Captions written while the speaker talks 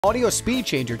audio speed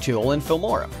changer tool in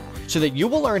Filmora, so that you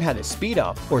will learn how to speed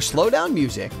up or slow down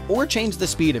music or change the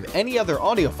speed of any other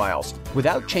audio files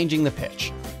without changing the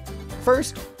pitch.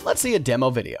 First, let's see a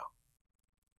demo video.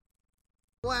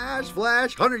 Flash,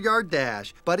 flash, 100-yard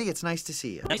dash. Buddy, it's nice to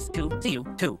see you. Nice to see you,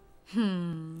 too.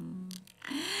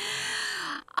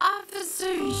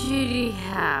 Officer Judy,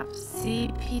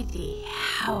 CPD,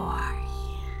 how are you?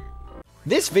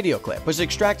 This video clip was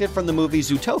extracted from the movie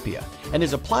Zootopia and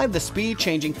has applied the speed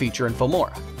changing feature in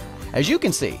Filmora. As you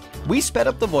can see, we sped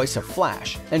up the voice of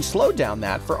Flash and slowed down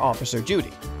that for Officer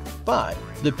Judy, but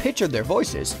the pitch of their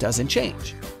voices doesn't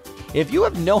change. If you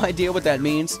have no idea what that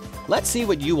means, let's see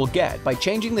what you will get by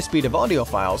changing the speed of audio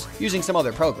files using some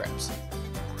other programs.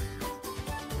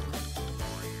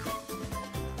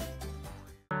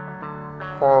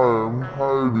 Hi, I'm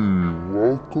Heidi.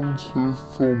 Welcome to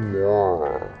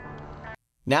Filmora.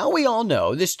 Now we all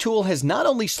know this tool has not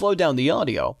only slowed down the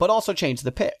audio, but also changed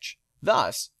the pitch.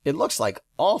 Thus, it looks like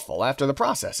awful after the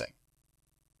processing.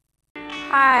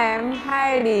 Hi, I'm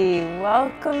Heidi.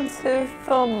 Welcome to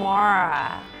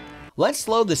Filmora. Let's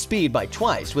slow the speed by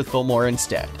twice with Filmora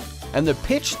instead. And the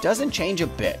pitch doesn't change a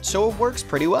bit, so it works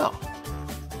pretty well.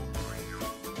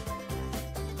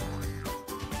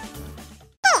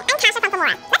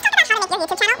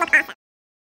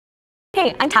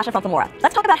 Hey, I'm Tasha from Filmora.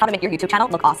 Let's talk about how to make your YouTube channel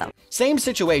look awesome. Same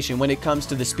situation when it comes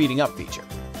to the speeding up feature.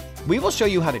 We will show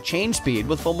you how to change speed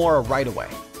with Filmora right away.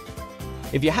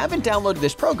 If you haven't downloaded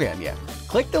this program yet,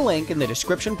 click the link in the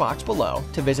description box below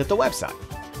to visit the website,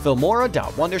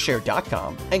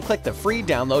 filmora.wondershare.com, and click the free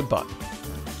download button.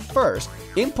 First,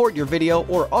 import your video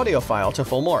or audio file to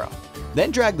Filmora, then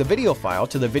drag the video file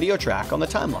to the video track on the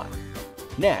timeline.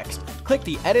 Next, click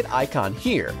the edit icon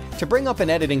here to bring up an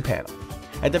editing panel.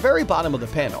 At the very bottom of the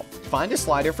panel, find a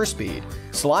slider for speed,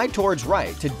 slide towards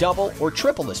right to double or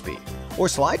triple the speed, or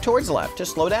slide towards left to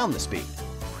slow down the speed.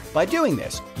 By doing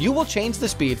this, you will change the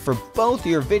speed for both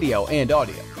your video and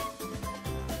audio.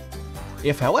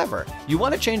 If, however, you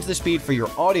want to change the speed for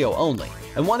your audio only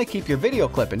and want to keep your video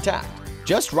clip intact,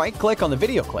 just right-click on the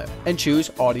video clip and choose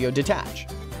Audio Detach.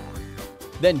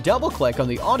 Then double-click on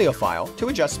the audio file to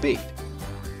adjust speed.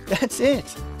 That's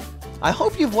it! I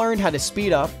hope you've learned how to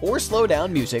speed up or slow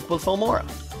down music with Filmora.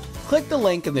 Click the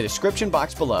link in the description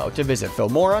box below to visit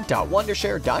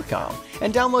filmora.wondershare.com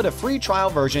and download a free trial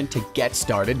version to get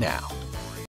started now.